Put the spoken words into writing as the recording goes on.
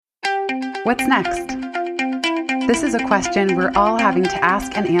What's next? This is a question we're all having to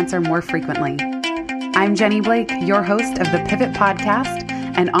ask and answer more frequently. I'm Jenny Blake, your host of the Pivot Podcast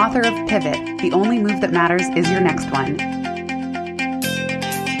and author of Pivot, The Only Move That Matters Is Your Next One.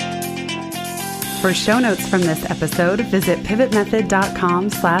 For show notes from this episode, visit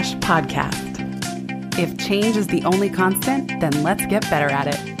pivotmethod.com/podcast. If change is the only constant, then let's get better at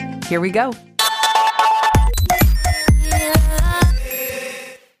it. Here we go.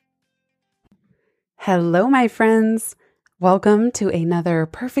 Hello, my friends. Welcome to another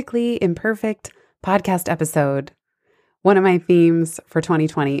Perfectly Imperfect podcast episode. One of my themes for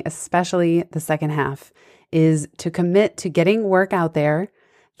 2020, especially the second half, is to commit to getting work out there.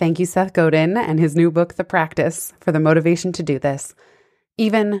 Thank you, Seth Godin, and his new book, The Practice, for the motivation to do this,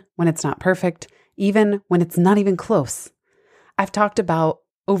 even when it's not perfect, even when it's not even close. I've talked about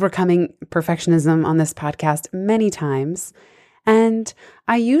overcoming perfectionism on this podcast many times, and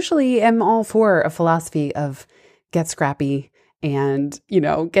I usually am all for a philosophy of get scrappy and,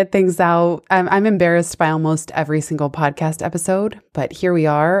 get things out. I'm embarrassed by almost every single podcast episode, but here we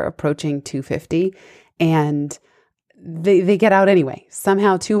are approaching 250 and they get out anyway.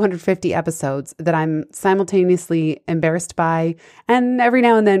 Somehow 250 episodes that I'm simultaneously embarrassed by and every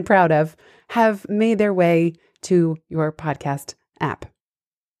now and then proud of have made their way to your podcast app.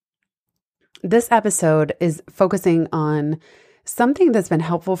 This episode is focusing on something that's been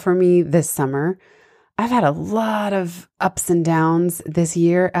helpful for me this summer. I've had a lot of ups and downs this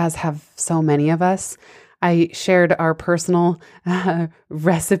year, as have so many of us. I shared our personal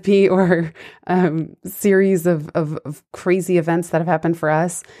recipe or series of crazy events that have happened for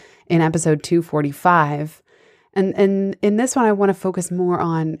us in episode 245. And in this one, I want to focus more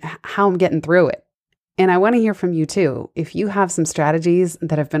on how I'm getting through it. And I want to hear from you too. If you have some strategies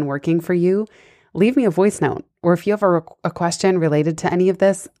that have been working for you, leave me a voice note. Or if you have a question related to any of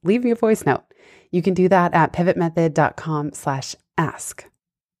this, leave me a voice note. You can do that at pivotmethod.com/ask.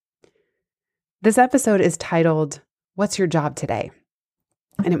 This episode is titled, What's Your Job Today?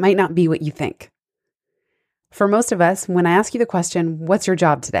 And it might not be what you think. For most of us, when I ask you the question, what's your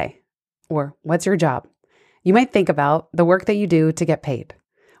job today? Or what's your job? You might think about the work that you do to get paid,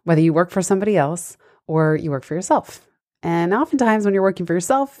 whether you work for somebody else or you work for yourself. And oftentimes when you're working for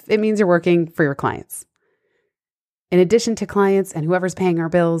yourself, it means you're working for your clients. In addition to clients and whoever's paying our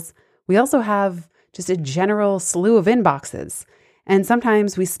bills, we also have just a general slew of inboxes. And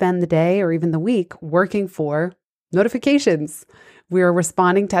sometimes we spend the day or even the week working for notifications. We are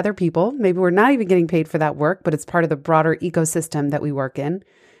responding to other people. Maybe we're not even getting paid for that work, but it's part of the broader ecosystem that we work in.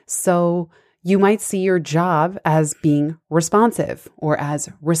 So you might see your job as being responsive or as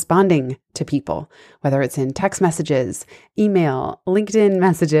responding to people, whether it's in text messages, email, LinkedIn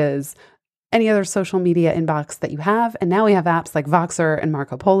messages, any other social media inbox that you have. And now we have apps like Voxer and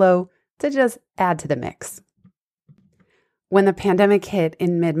Marco Polo to just add to the mix. When the pandemic hit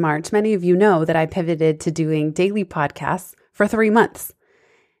in mid-March, many of you know that I pivoted to doing daily podcasts for 3 months.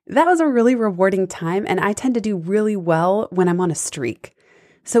 That was a really rewarding time, and I tend to do really well when I'm on a streak.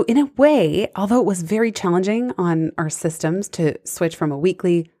 So in a way, although it was very challenging on our systems to switch from a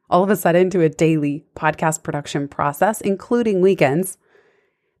weekly all of a sudden to a daily podcast production process, including weekends,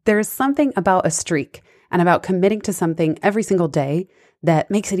 there is something about a streak and about committing to something every single day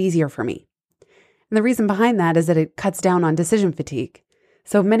that makes it easier for me. And the reason behind that is that it cuts down on decision fatigue.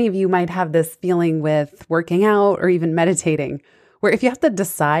 So many of you might have this feeling with working out or even meditating, where if you have to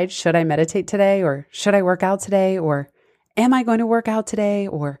decide, should I meditate today or should I work out today or am I going to work out today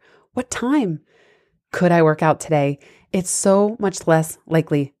or what time could I work out today? It's so much less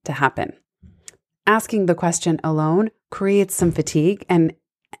likely to happen. Asking the question alone creates some fatigue and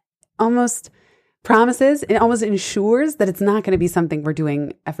almost ensures that it's not going to be something we're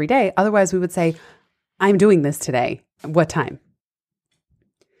doing every day. Otherwise, we would say, I'm doing this today. What time?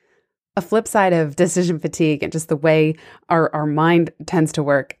 A flip side of decision fatigue and just the way our mind tends to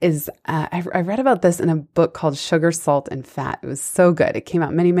work is, I read about this in a book called Sugar, Salt, and Fat. It was so good. It came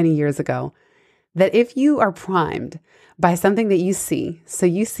out many, many years ago. That if you are primed by something that you see, so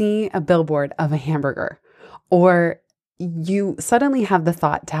you see a billboard of a hamburger, or you suddenly have the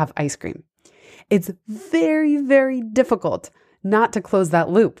thought to have ice cream, it's very, very difficult not to close that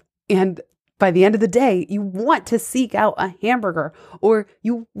loop. And by the end of the day, you want to seek out a hamburger or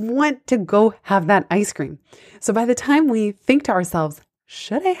you want to go have that ice cream. So by the time we think to ourselves,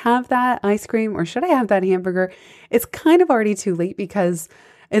 should I have that ice cream or should I have that hamburger? It's kind of already too late because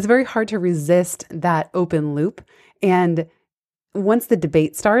it's very hard to resist that open loop. And once the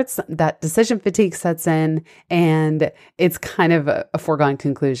debate starts, that decision fatigue sets in and it's kind of a foregone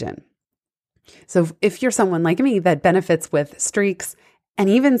conclusion. So if you're someone like me that benefits with streaks and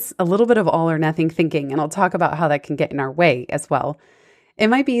even a little bit of all or nothing thinking. And I'll talk about how that can get in our way as well.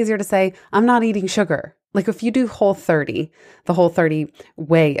 It might be easier to say, I'm not eating sugar. Like if you do Whole30, the Whole30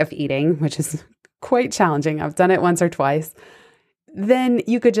 way of eating, which is quite challenging. I've done it once or twice. Then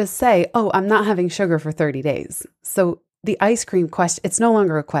you could just say, oh, I'm not having sugar for 30 days. So the ice cream question, it's no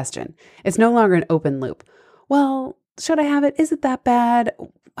longer a question. It's no longer an open loop. Well, should I have it? Is it that bad?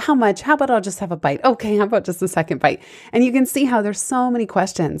 How much? How about I'll just have a bite? Okay, how about just a second bite? And you can see how there's so many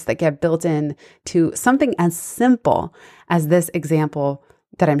questions that get built in to something as simple as this example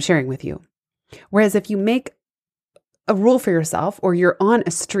that I'm sharing with you. Whereas if you make a rule for yourself or you're on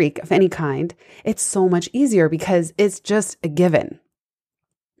a streak of any kind, it's so much easier because it's just a given.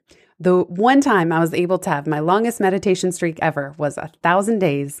 The one time I was able to have my longest meditation streak ever was 1,000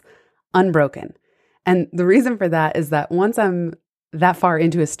 days unbroken. And the reason for that is that once I'm that far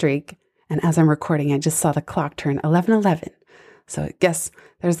into a streak, and as I'm recording, I just saw the clock turn 11:11. So I guess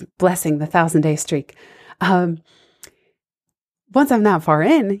there's blessing the 1,000-day streak. Once I'm that far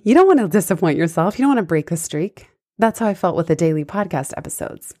in, you don't want to disappoint yourself. You don't want to break the streak. That's how I felt with the daily podcast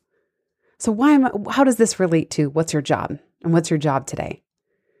episodes. So how does this relate to what's your job and what's your job today?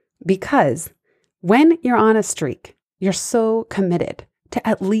 Because when you're on a streak, you're so committed to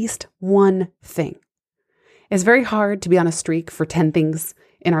at least one thing. It's very hard to be on a streak for 10 things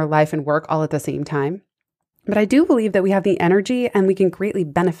in our life and work all at the same time. But I do believe that we have the energy and we can greatly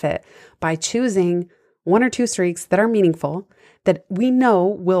benefit by choosing one or two streaks that are meaningful, that we know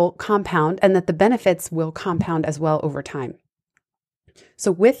will compound and that the benefits will compound as well over time.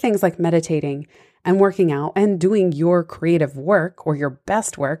 So with things like meditating and working out and doing your creative work or your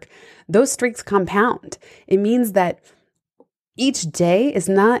best work, those streaks compound. It means that each day is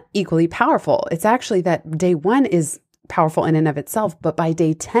not equally powerful. It's actually that day one is powerful in and of itself, but by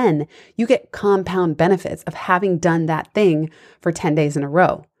day 10, you get compound benefits of having done that thing for 10 days in a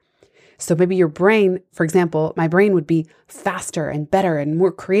row. So maybe your brain, for example, my brain would be faster and better and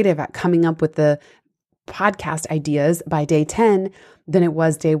more creative at coming up with the podcast ideas by day 10 than it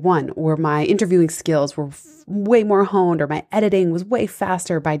was day one, or my interviewing skills were way more honed, or my editing was way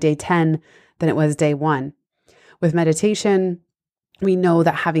faster by day 10 than it was day one. With meditation, we know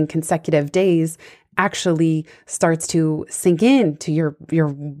that having consecutive days actually starts to sink into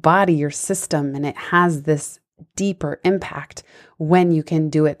your body, your system, and it has this deeper impact when you can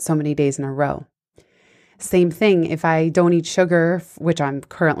do it so many days in a row. Same thing, if I don't eat sugar, which I'm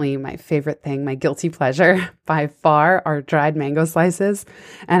currently my favorite thing, my guilty pleasure by far are dried mango slices.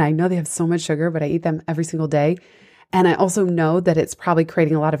 And I know they have so much sugar, but I eat them every single day. And I also know that it's probably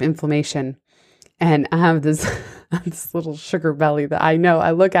creating a lot of inflammation. And I have this little sugar belly that I know.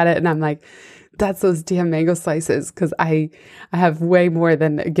 I look at it and I'm like, that's those damn mango slices, because I have way more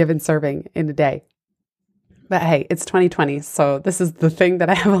than a given serving in a day. But hey, it's 2020, so this is the thing that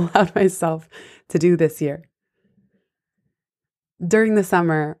I have allowed myself to do this year. During the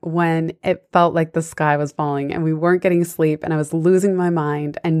summer, when it felt like the sky was falling and we weren't getting sleep and I was losing my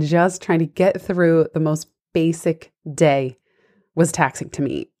mind and just trying to get through the most basic day was taxing to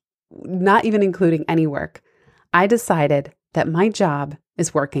me, not even including any work, I decided that my job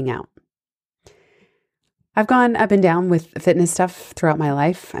is working out. I've gone up and down with fitness stuff throughout my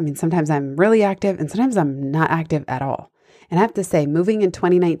life. I mean, sometimes I'm really active and sometimes I'm not active at all. And I have to say, moving in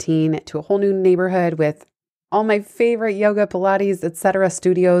 2019 to a whole new neighborhood with all my favorite yoga, Pilates, etc.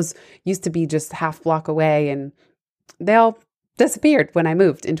 studios used to be just half block away, and they all disappeared when I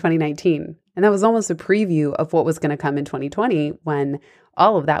moved in 2019. And that was almost a preview of what was going to come in 2020 when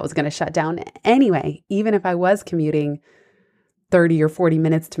all of that was going to shut down anyway, even if I was commuting 30 or 40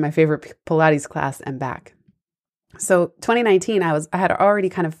 minutes to my favorite Pilates class and back. So 2019, I had already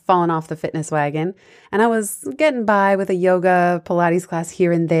kind of fallen off the fitness wagon, and I was getting by with a yoga Pilates class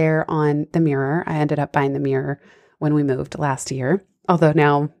here and there on the Mirror. I ended up buying the Mirror when we moved last year, although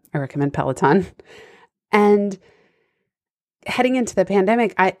now I recommend Peloton. And heading into the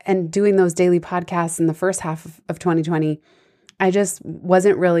pandemic and doing those daily podcasts in the first half of 2020, I just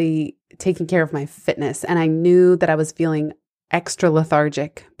wasn't really taking care of my fitness. And I knew that I was feeling extra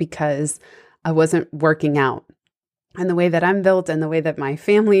lethargic because I wasn't working out. And the way that I'm built and the way that my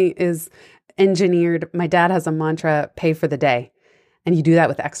family is engineered, my dad has a mantra, pay for the day. And you do that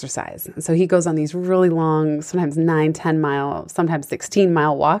with exercise. So he goes on these really long, sometimes 9, 10 mile, sometimes 16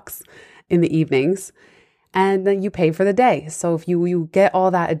 mile walks in the evenings. And then you pay for the day. So if you get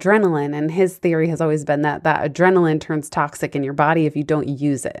all that adrenaline, and his theory has always been that adrenaline turns toxic in your body if you don't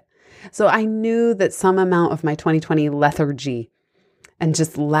use it. So I knew that some amount of my 2020 lethargy and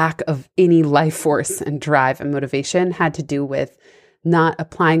just lack of any life force and drive and motivation had to do with not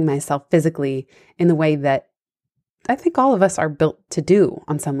applying myself physically in the way that I think all of us are built to do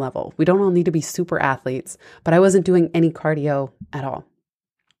on some level. We don't all need to be super athletes, but I wasn't doing any cardio at all.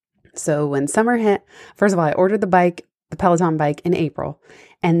 So when summer hit, first of all, I ordered the Peloton bike in April,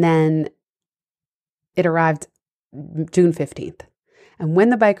 and then it arrived June 15th. And when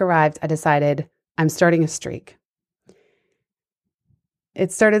the bike arrived, I decided I'm starting a streak.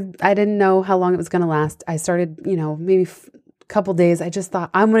 It started, I didn't know how long it was going to last. I started, maybe a couple days. I just thought,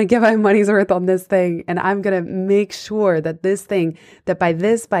 I'm going to get my money's worth on this thing. And I'm going to make sure that by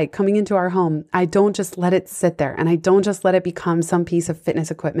this bike coming into our home, I don't just let it sit there. And I don't just let it become some piece of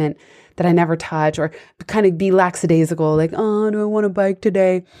fitness equipment that I never touch, or kind of be lackadaisical, like, oh, do I want a bike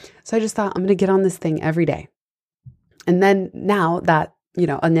today? So I just thought, I'm going to get on this thing every day. And then now that,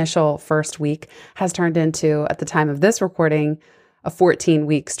 initial first week has turned into, at the time of this recording, a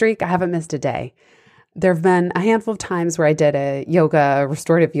 14-week streak. I haven't missed a day. There have been a handful of times where I did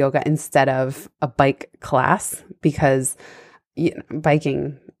restorative yoga instead of a bike class, because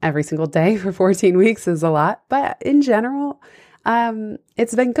biking every single day for 14 weeks is a lot. But in general,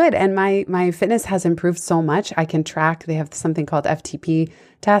 it's been good. And my fitness has improved so much. I can track. They have something called FTP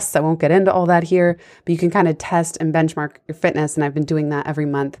tests. I won't get into all that here, but you can kind of test and benchmark your fitness. And I've been doing that every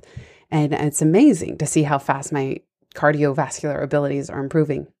month. And it's amazing to see how fast my cardiovascular abilities are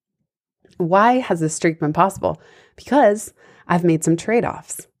improving. Why has this streak been possible? Because I've made some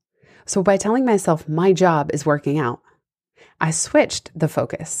trade-offs. So by telling myself my job is working out, I switched the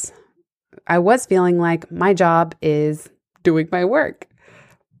focus. I was feeling like my job is doing my work,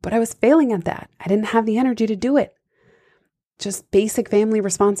 but I was failing at that. I didn't have the energy to do it. Just basic family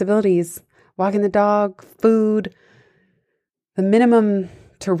responsibilities, walking the dog, food, the minimum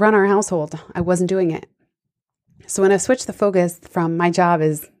to run our household. I wasn't doing it. So when I switched the focus from my job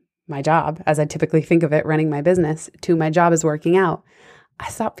is my job, as I typically think of it, running my business, to my job is working out, I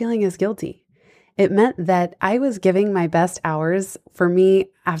stopped feeling as guilty. It meant that I was giving my best hours for me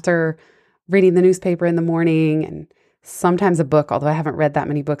after reading the newspaper in the morning and sometimes a book, although I haven't read that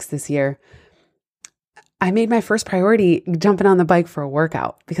many books this year. I made my first priority jumping on the bike for a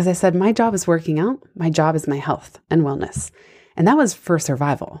workout, because I said, my job is working out. My job is my health and wellness. And that was for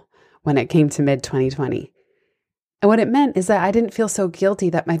survival when it came to mid-2020. And what it meant is that I didn't feel so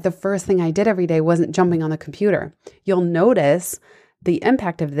guilty that the first thing I did every day wasn't jumping on the computer. You'll notice the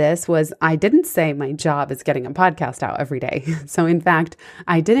impact of this was I didn't say my job is getting a podcast out every day. So in fact,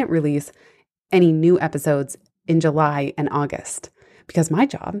 I didn't release any new episodes in July and August, because my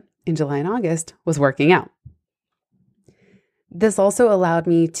job in July and August was working out. This also allowed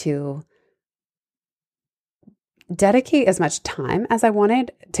me to dedicate as much time as I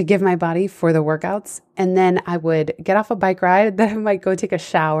wanted to give my body for the workouts. And then I would get off a bike ride, then I might go take a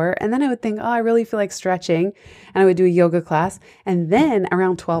shower. And then I would think, oh, I really feel like stretching. And I would do a yoga class. And then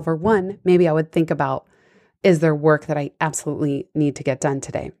around 12 or 1, maybe I would think about, is there work that I absolutely need to get done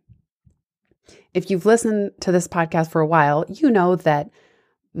today? If you've listened to this podcast for a while, you know that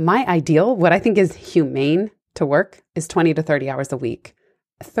my ideal, what I think is humane to work, is 20 to 30 hours a week,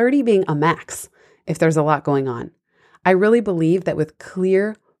 30 being a max if there's a lot going on. I really believe that with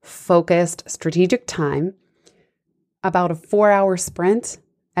clear, focused, strategic time, about a 4-hour sprint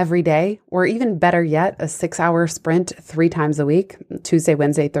every day, or even better yet, a 6-hour sprint 3 times a week, Tuesday,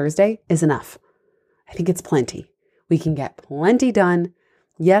 Wednesday, Thursday, is enough. I think it's plenty. We can get plenty done.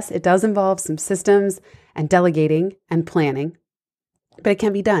 Yes, it does involve some systems and delegating and planning, but it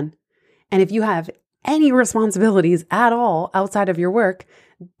can be done. And if you have any responsibilities at all outside of your work,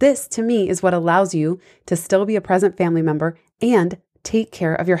 this to me is what allows you to still be a present family member and take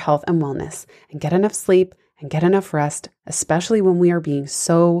care of your health and wellness and get enough sleep and get enough rest, especially when we are being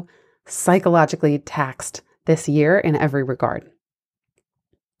so psychologically taxed this year in every regard.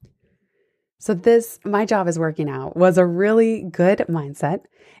 So my job is working out, was a really good mindset.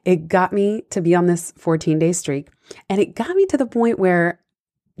 It got me to be on this 14-day streak, and it got me to the point where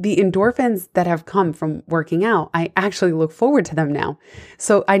the endorphins that have come from working out, I actually look forward to them now.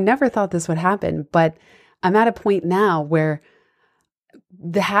 So I never thought this would happen, but I'm at a point now where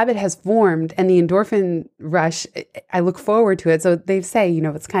the habit has formed and the endorphin rush, I look forward to it. So they say,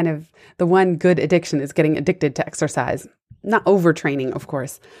 it's kind of the one good addiction is getting addicted to exercise. Not overtraining, of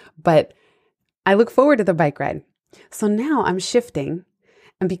course, but I look forward to the bike ride. So now I'm shifting.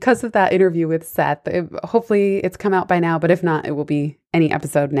 And because of that interview with Seth, hopefully it's come out by now, but if not, it will be any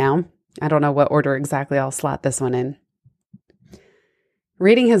episode now. I don't know what order exactly I'll slot this one in.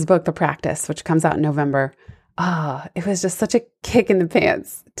 Reading his book, The Practice, which comes out in November, it was just such a kick in the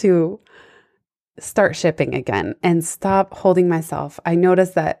pants to start shipping again and stop holding myself. I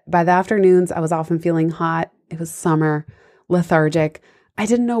noticed that by the afternoons, I was often feeling hot. It was summer, lethargic. I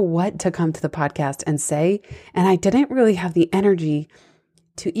didn't know what to come to the podcast and say, and I didn't really have the energy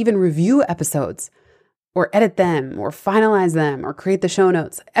to even review episodes or edit them or finalize them or create the show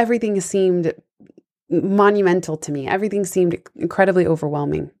notes. Everything seemed monumental to me. Everything seemed incredibly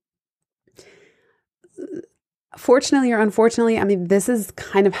overwhelming. Fortunately or unfortunately, I mean, this is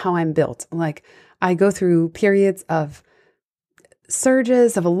kind of how I'm built. Like, I go through periods of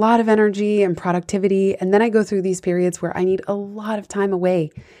surges of a lot of energy and productivity, and then I go through these periods where I need a lot of time away.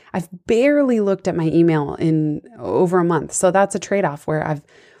 I've barely looked at my email in over a month, so that's a trade-off where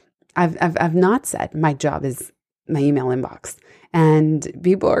I've not said my job is my email inbox, and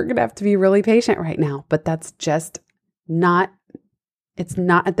people are going to have to be really patient right now. But that's just not. It's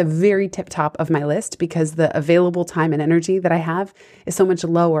not at the very tip top of my list because the available time and energy that I have is so much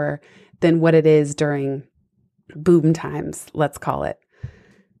lower than what it is during boom times, let's call it.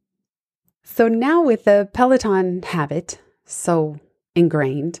 So now with the Peloton habit so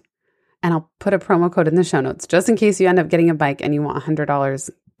ingrained, and I'll put a promo code in the show notes just in case you end up getting a bike and you want $100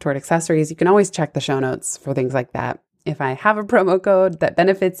 toward accessories. You can always check the show notes for things like that. If I have a promo code that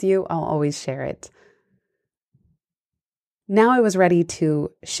benefits you, I'll always share it. Now I was ready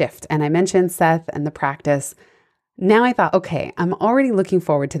to shift, and I mentioned Seth and the practice. Now I thought, okay, I'm already looking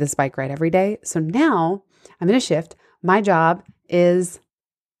forward to this bike ride every day. So now I'm going to shift. My job is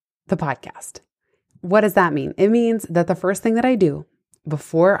the podcast. What does that mean? It means that the first thing that I do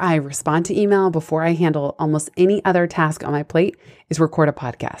before I respond to email, before I handle almost any other task on my plate, is record a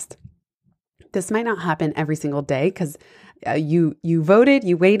podcast. This might not happen every single day because you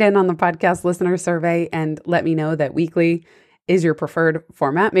weighed in on the podcast listener survey and let me know that weekly is your preferred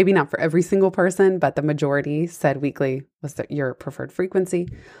format. Maybe not for every single person, but the majority said weekly was your preferred frequency.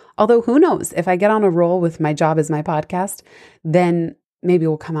 Although who knows, if I get on a roll with my job as my podcast, then maybe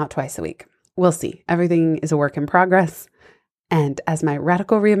we'll come out twice a week. We'll see. Everything is a work in progress. And as my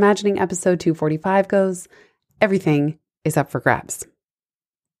Radical Reimagining episode 245 goes, everything is up for grabs.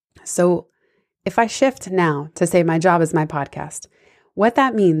 So if I shift now to say my job is my podcast, what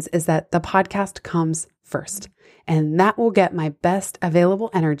that means is that the podcast comes first, and that will get my best available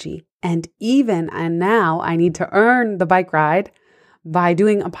energy. And now I need to earn the bike ride by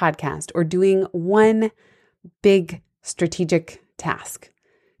doing a podcast or doing one big strategic task.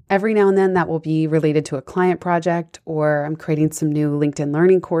 Every now and then that will be related to a client project, or I'm creating some new LinkedIn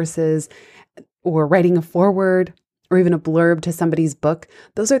learning courses, or writing a foreword, or even a blurb to somebody's book.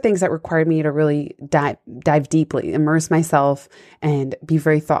 Those are things that required me to really dive deeply, immerse myself, and be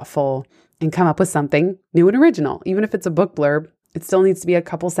very thoughtful and come up with something new and original. Even if it's a book blurb, it still needs to be a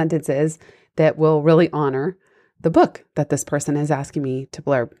couple sentences that will really honor the book that this person is asking me to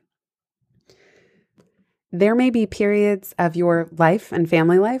blurb. There may be periods of your life and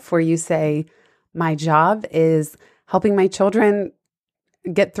family life where you say, my job is helping my children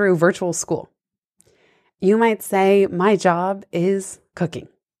get through virtual school. You might say, my job is cooking.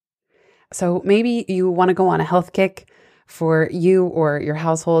 So maybe you want to go on a health kick for you or your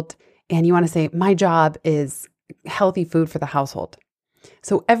household, and you want to say, my job is healthy food for the household.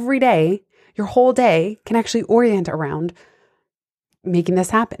 So every day, your whole day can actually orient around making this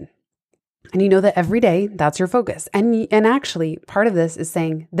happen. And you know that every day, that's your focus. And actually, part of this is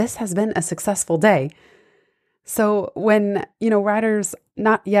saying, this has been a successful day. So when, Ryder's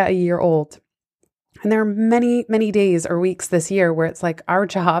not yet a year old, and there are many, many days or weeks this year where it's like our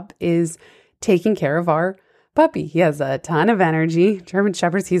job is taking care of our puppy. He has a ton of energy. German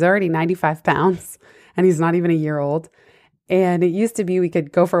Shepherds, he's already 95 pounds and he's not even a year old. And it used to be we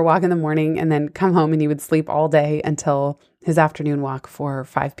could go for a walk in the morning and then come home and he would sleep all day until his afternoon walk for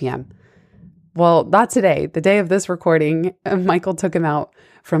 5 p.m. Well, not today. The day of this recording, Michael took him out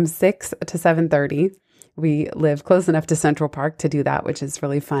from 6 to 7:30. We live close enough to Central Park to do that, which is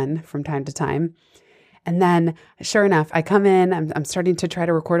really fun from time to time. And then sure enough, I come in, I'm starting to try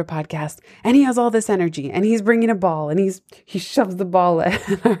to record a podcast, and he has all this energy and he's bringing a ball and he shoves the ball at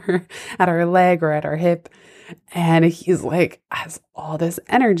our leg or at our hip. And he's like, has all this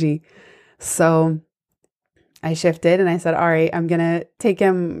energy. So I shifted and I said, all right, I'm going to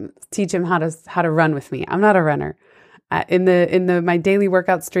teach him how to run with me. I'm not a runner. In my daily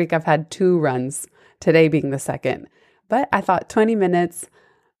workout streak, I've had 2 runs, today being the second. But I thought 20 minutes,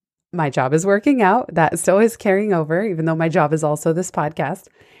 my job is working out. That still is carrying over, even though my job is also this podcast.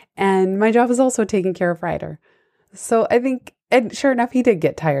 And my job is also taking care of Ryder. So I think, and sure enough, he did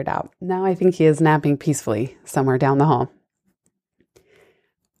get tired out. Now I think he is napping peacefully somewhere down the hall.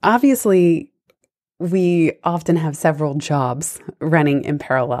 Obviously, we often have several jobs running in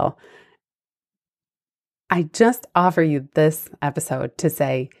parallel. I just offer you this episode to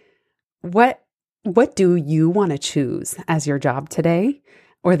say, what What do you want to choose as your job today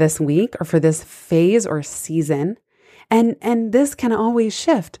or this week or for this phase or season? And this can always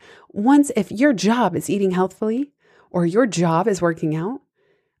shift. Once, if your job is eating healthfully or your job is working out,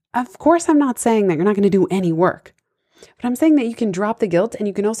 of course, I'm not saying that you're not going to do any work, but I'm saying that you can drop the guilt and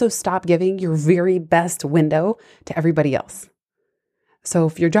you can also stop giving your very best window to everybody else. So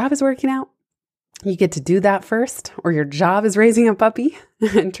if your job is working out, you get to do that first, or your job is raising a puppy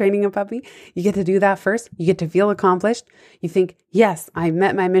and training a puppy. You get to do that first. You get to feel accomplished. You think, yes, I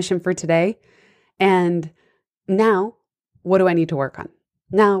met my mission for today. And now, what do I need to work on?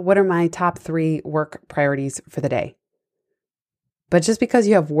 Now, what are my top 3 work priorities for the day? But just because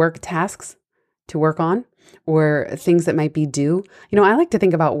you have work tasks to work on or things that might be due, I like to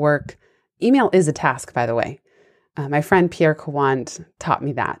think about work. Email is a task, by the way. My friend Pierre Kawand taught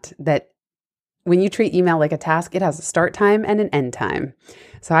me that when you treat email like a task, it has a start time and an end time.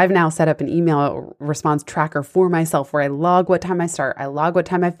 So I've now set up an email response tracker for myself where I log what time I start, I log what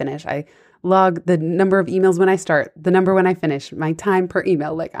time I finish, I log the number of emails when I start, the number when I finish, my time per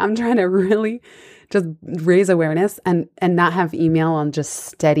email. Like I'm trying to really just raise awareness and not have email on just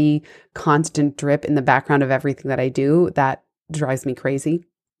steady, constant drip in the background of everything that I do. That drives me crazy.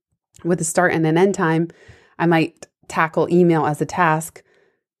 With a start and an end time, I might tackle email as a task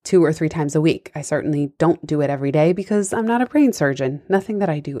 2 or 3 times a week. I certainly don't do it every day because I'm not a brain surgeon. Nothing that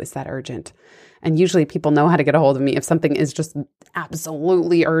I do is that urgent. And usually people know how to get a hold of me if something is just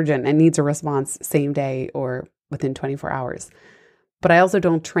absolutely urgent and needs a response same day or within 24 hours. But I also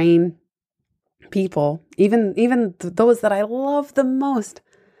don't train people, even those that I love the most.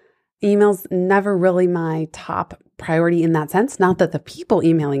 Email's never really my top priority in that sense. Not that the people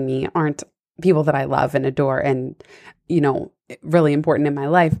emailing me aren't people that I love and adore and, really important in my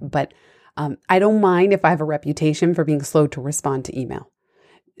life, but I don't mind if I have a reputation for being slow to respond to email.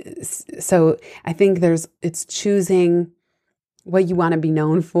 So I think it's choosing what you want to be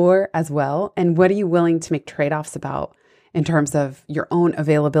known for as well. And what are you willing to make trade-offs about in terms of your own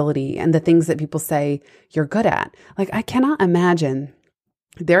availability and the things that people say you're good at? Like, I cannot imagine.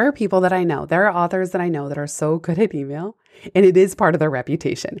 There are people that I know, there are authors that I know that are so good at email, and it is part of their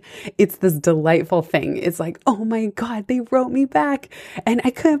reputation. It's this delightful thing. It's like, oh my God, they wrote me back and I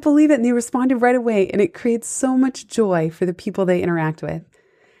couldn't believe it. And they responded right away. And it creates so much joy for the people they interact with.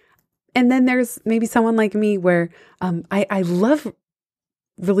 And then there's maybe someone like me where I love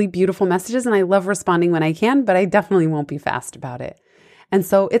really beautiful messages and I love responding when I can, but I definitely won't be fast about it. And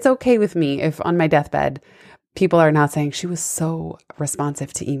so it's okay with me if on my deathbed, people are not saying she was so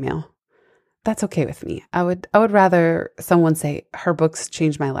responsive to email. That's okay with me. I would rather someone say her books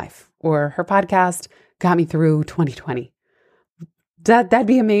changed my life or her podcast got me through 2020. That'd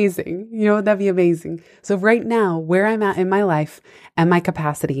be amazing. That'd be amazing. So right now, where I'm at in my life and my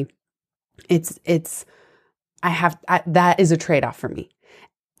capacity, that is a trade-off for me.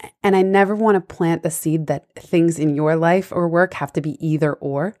 And I never want to plant the seed that things in your life or work have to be either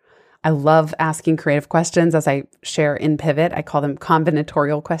or. I love asking creative questions, as I share in Pivot. I call them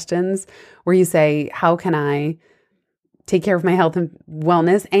combinatorial questions, where you say, how can I take care of my health and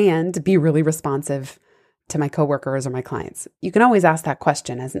wellness and be really responsive to my coworkers or my clients? You can always ask that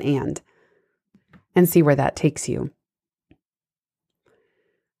question as an and see where that takes you.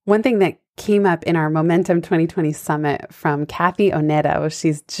 One thing that came up in our Momentum 2020 Summit from Kathy Onedo,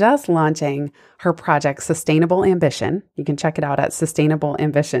 she's just launching her project, Sustainable Ambition. You can check it out at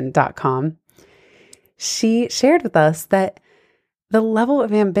sustainableambition.com. She shared with us that the level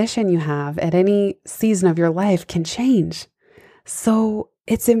of ambition you have at any season of your life can change. So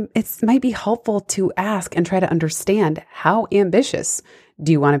it might be helpful to ask and try to understand, how ambitious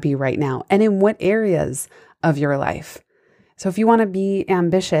do you want to be right now? And in what areas of your life? So if you want to be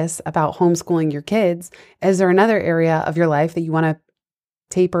ambitious about homeschooling your kids, is there another area of your life that you want to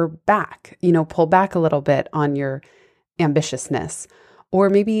taper back, pull back a little bit on your ambitiousness?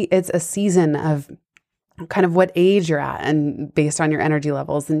 Or maybe it's a season of kind of what age you're at and based on your energy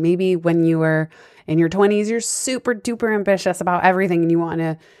levels. And maybe when you were in your 20s, you're super duper ambitious about everything and you want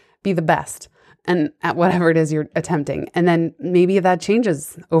to be the best and at whatever it is you're attempting. And then maybe that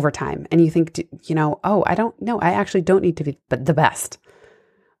changes over time and you think, oh, I don't know. I actually don't need to be the best.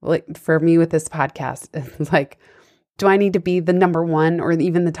 Like for me with this podcast, it's like, do I need to be the number 1 or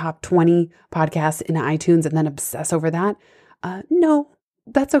even the top 20 podcasts in iTunes and then obsess over that? No,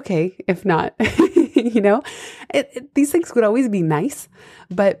 that's okay if not. These things would always be nice,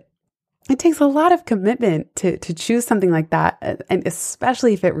 but it takes a lot of commitment to choose something like that, and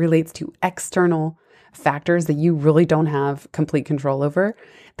especially if it relates to external factors that you really don't have complete control over,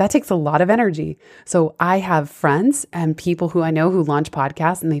 that takes a lot of energy. So I have friends and people who I know who launch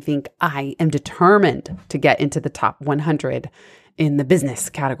podcasts and they think I am determined to get into the top 100 in the business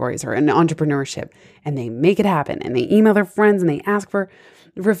categories or in entrepreneurship. And they make it happen and they email their friends and they ask for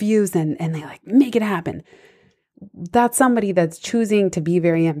reviews and they like make it happen. That's somebody that's choosing to be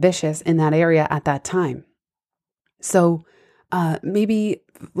very ambitious in that area at that time. So maybe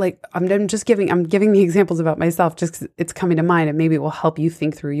like I'm giving the examples about myself just 'cause it's coming to mind and maybe it will help you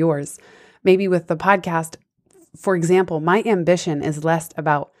think through yours. Maybe with the podcast, for example, my ambition is less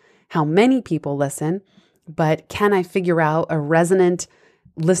about how many people listen, but can I figure out a resonant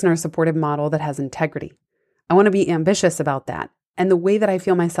listener supported model that has integrity? I want to be ambitious about that. And the way that I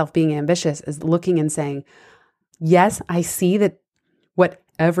feel myself being ambitious is looking and saying, yes, I see that what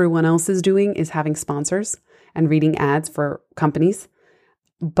everyone else is doing is having sponsors and reading ads for companies,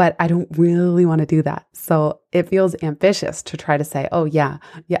 but I don't really want to do that. So it feels ambitious to try to say, oh yeah,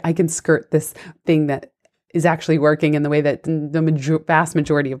 I can skirt this thing that is actually working in the way that the vast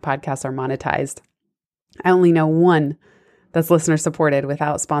majority of podcasts are monetized. I only know one that's listener supported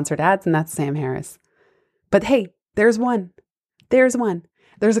without sponsored ads, and that's Sam Harris. But hey, there's one. There's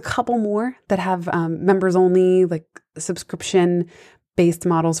a couple more that have members only, like subscription based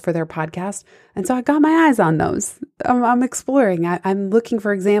models for their podcast. And so I got my eyes on those. I'm exploring. I'm looking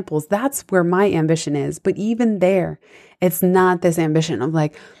for examples. That's where my ambition is. But even there, it's not this ambition of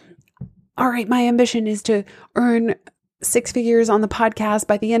like, all right, my ambition is to earn 6 figures on the podcast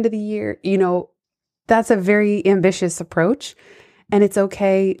by the end of the year. You know, that's a very ambitious approach. And it's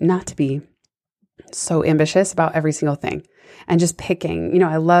okay not to be so ambitious about every single thing and just picking. You know,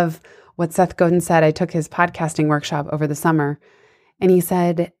 I love what Seth Godin said. I took his podcasting workshop over the summer. And he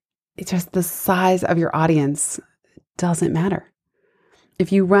said, it's just the size of your audience doesn't matter.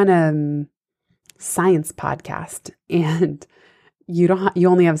 If you run a science podcast and you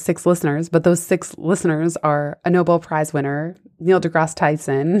only have 6 listeners, but those 6 listeners are a Nobel Prize winner, Neil deGrasse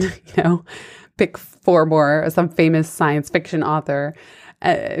Tyson, pick 4 more, some famous science fiction author,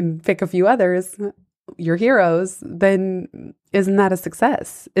 and pick a few others, your heroes, then isn't that a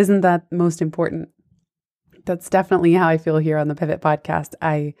success? Isn't that most important? That's definitely how I feel here on the Pivot Podcast.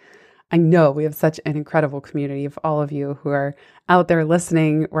 I know we have such an incredible community of all of you who are out there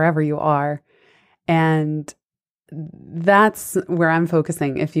listening wherever you are. And that's where I'm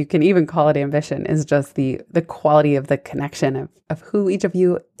focusing, if you can even call it ambition, is just the quality of the connection of who each of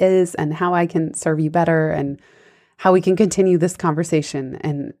you is and how I can serve you better and how we can continue this conversation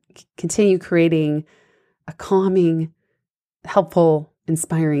and continue creating a calming, helpful,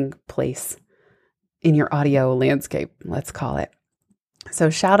 inspiring place in your audio landscape, let's call it.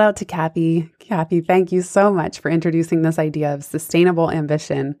 So shout out to Kathy. Kathy, thank you so much for introducing this idea of sustainable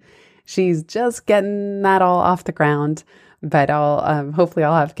ambition. She's just getting that all off the ground, but hopefully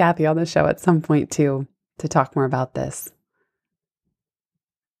I'll have Kathy on the show at some point too to talk more about this.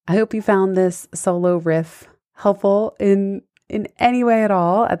 I hope you found this solo riff helpful in any way at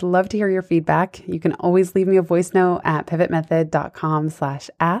all. I'd love to hear your feedback. You can always leave me a voice note at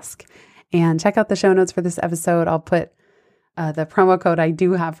pivotmethod.com/ask. And check out the show notes for this episode. I'll put the promo code I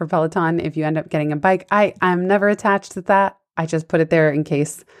do have for Peloton if you end up getting a bike. I'm never attached to that. I just put it there in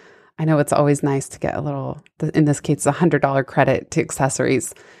case. I know it's always nice to get a little, in this case, a $100 credit to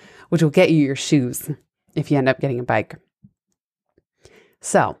accessories, which will get you your shoes if you end up getting a bike.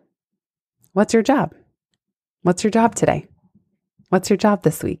 So, what's your job? What's your job today? What's your job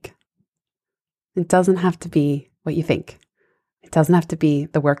this week? It doesn't have to be what you think. It doesn't have to be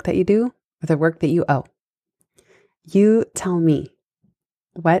the work that you do or the work that you owe. You tell me,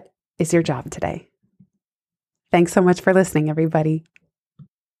 what is your job today? Thanks so much for listening, everybody.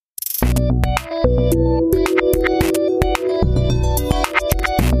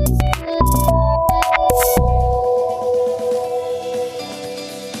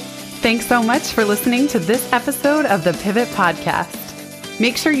 Thanks so much for listening to this episode of the Pivot Podcast.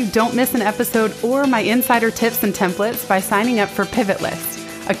 Make sure you don't miss an episode or my insider tips and templates by signing up for Pivot List,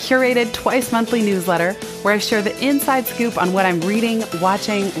 a curated twice monthly newsletter where I share the inside scoop on what I'm reading,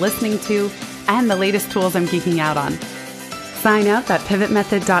 watching, listening to, and the latest tools I'm geeking out on. Sign up at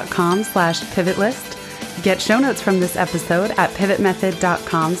pivotmethod.com/pivotlist. Get show notes from this episode at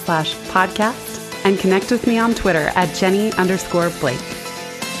pivotmethod.com/podcast and connect with me on Twitter at Jenny_Blake.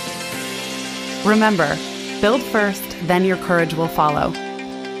 Remember, build first, then your courage will follow.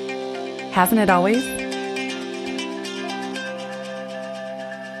 Hasn't it always?